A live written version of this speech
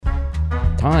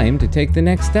Time to take the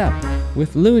next step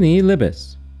with Looney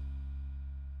Libis.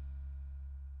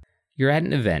 You're at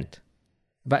an event.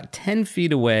 About 10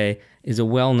 feet away is a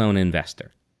well-known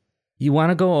investor. You want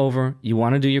to go over, you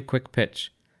want to do your quick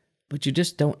pitch, but you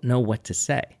just don't know what to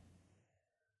say.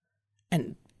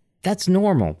 And that's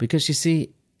normal because you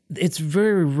see, it's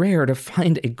very rare to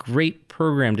find a great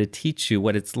program to teach you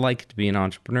what it's like to be an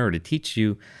entrepreneur, to teach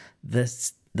you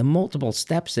the multiple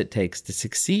steps it takes to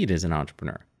succeed as an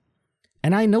entrepreneur.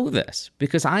 And I know this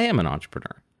because I am an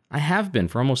entrepreneur. I have been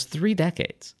for almost 3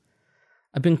 decades.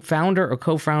 I've been founder or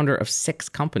co-founder of 6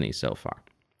 companies so far.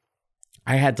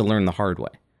 I had to learn the hard way.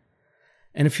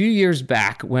 And a few years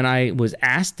back, when I was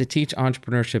asked to teach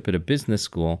entrepreneurship at a business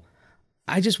school,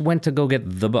 I just went to go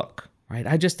get the book, right?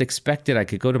 I just expected I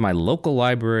could go to my local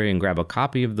library and grab a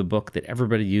copy of the book that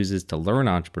everybody uses to learn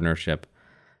entrepreneurship.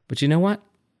 But you know what?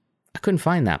 I couldn't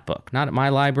find that book. Not at my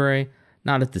library,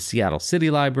 not at the Seattle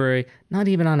City Library, not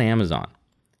even on Amazon.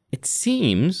 It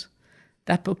seems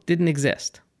that book didn't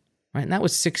exist, right? And that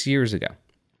was 6 years ago.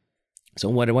 So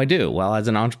what do? Well, as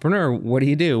an entrepreneur, what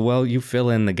do? Well, you fill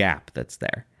in the gap that's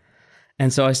there.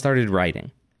 And so I started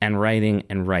writing.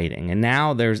 And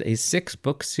now there's a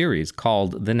 6-book series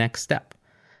called The Next Step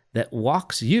that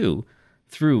walks you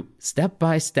through step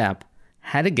by step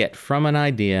how to get from an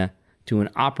idea to an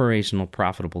operational,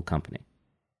 profitable company.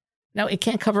 Now, it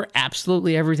can't cover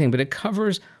absolutely everything, but it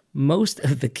covers most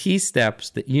of the key steps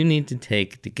that you need to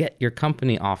take to get your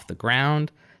company off the ground,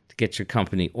 to get your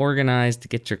company organized, to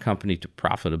get your company to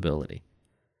profitability.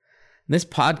 This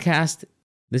podcast,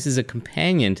 this is a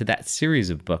companion to that series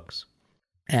of books.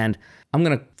 And I'm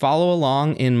going to follow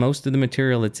along in most of the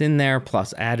material that's in there,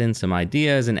 plus add in some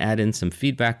ideas and add in some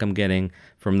feedback I'm getting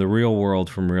from the real world,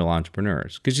 from real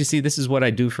entrepreneurs. Because you see, this is what I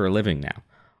do for a living now.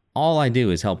 All I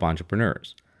do is help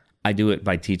entrepreneurs. I do it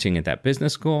by teaching at that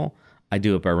business school. I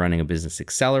do it by running a business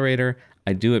accelerator.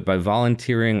 I do it by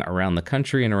volunteering around the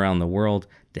country and around the world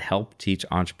to help teach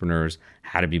entrepreneurs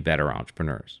how to be better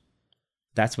entrepreneurs.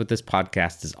 That's what this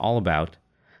podcast is all about.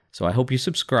 So I hope you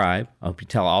subscribe. I hope you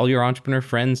tell all your entrepreneur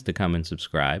friends to come and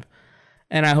subscribe.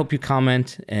 And I hope you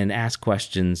comment and ask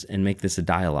questions and make this a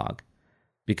dialogue.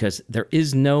 Because there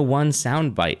is no one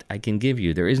soundbite I can give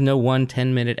you. There is no one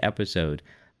 10-minute episode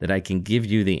that I can give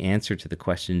you the answer to the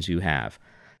questions you have.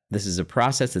 This is a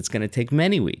process that's going to take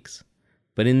many weeks.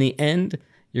 But in the end,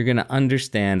 you're going to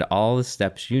understand all the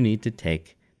steps you need to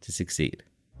take to succeed.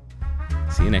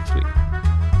 See you next week.